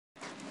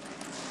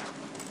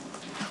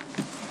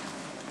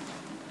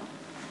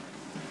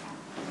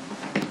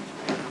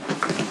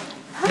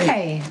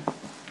Hey,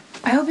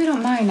 I hope you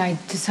don't mind. I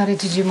decided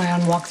to do my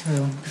own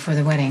walkthrough before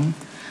the wedding.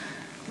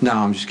 No,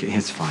 I'm just kidding.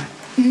 It's fine.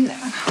 No,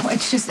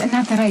 it's just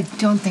not that I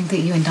don't think that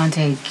you and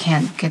Dante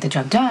can't get the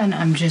job done.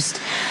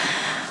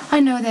 I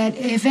know that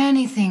if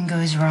anything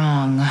goes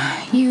wrong,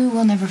 you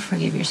will never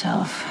forgive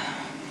yourself.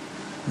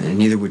 And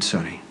neither would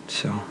Sonny,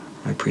 so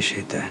I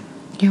appreciate that.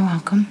 You're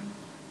welcome.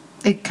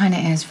 It kind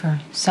of is for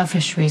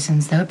selfish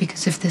reasons, though,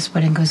 because if this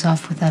wedding goes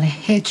off without a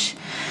hitch,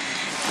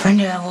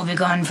 Brenda will be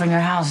gone from your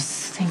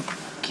house. Thank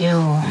you.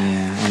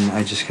 Yeah, and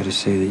I just gotta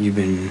say that you've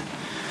been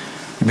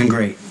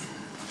great.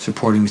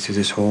 Supporting me through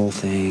this whole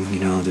thing. You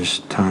know, there's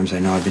times I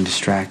know I've been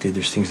distracted.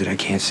 There's things that I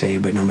can't say,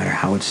 but no matter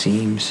how it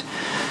seems,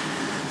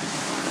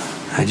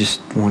 I just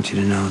want you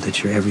to know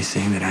that you're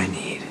everything that I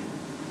need.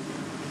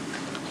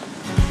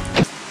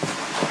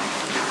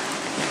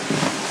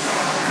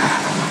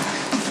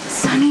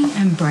 Sonny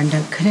and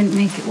Brenda couldn't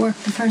make it work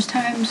the first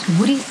time, so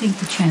what do you think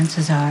the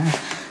chances are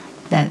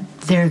that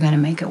they're gonna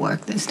make it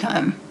work this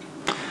time?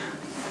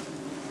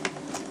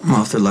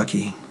 Well, if they're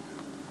lucky,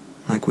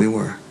 like we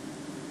were.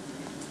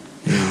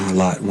 You know, a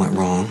lot went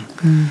wrong.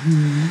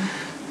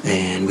 Mm-hmm.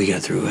 And we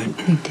got through it.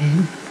 We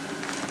did.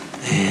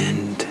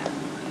 And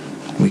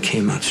we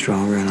came out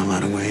stronger in a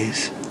lot of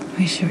ways.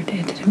 We sure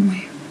did, didn't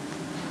we?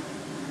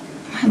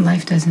 My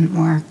life doesn't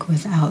work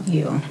without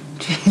you,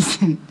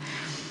 Jason.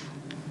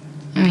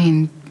 I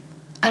mean,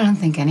 I don't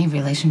think any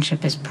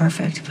relationship is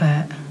perfect,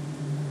 but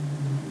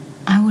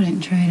I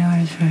wouldn't trade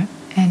ours for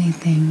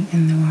anything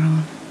in the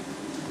world.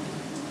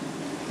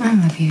 I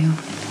love you.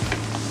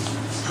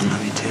 I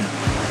love you too.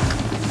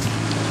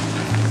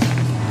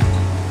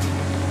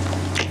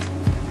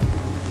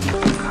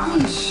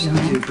 Oh,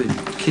 stupid.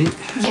 Can you...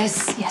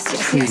 Yes.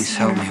 Please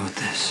help me with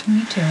this.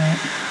 Me do it.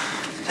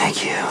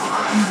 Thank you.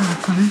 You're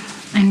welcome.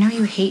 I know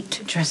you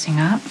hate dressing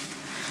up,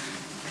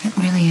 but it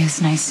really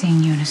is nice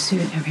seeing you in a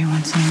suit every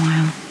once in a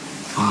while.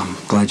 Well,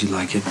 I'm glad you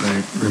like it, but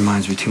it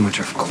reminds me too much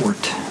of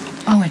court.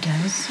 Oh, it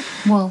does?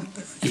 Well,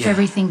 if Yeah.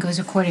 everything goes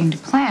according to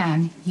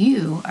plan,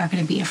 you are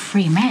going to be a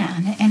free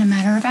man in a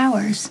matter of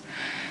hours.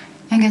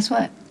 And guess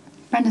what?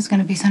 Brenda's going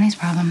to be Sonny's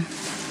problem.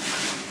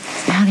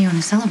 So how do you want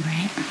to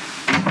celebrate?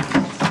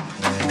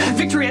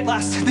 Victory at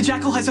last! The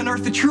Jackal has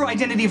unearthed the true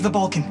identity of the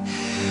Balkan.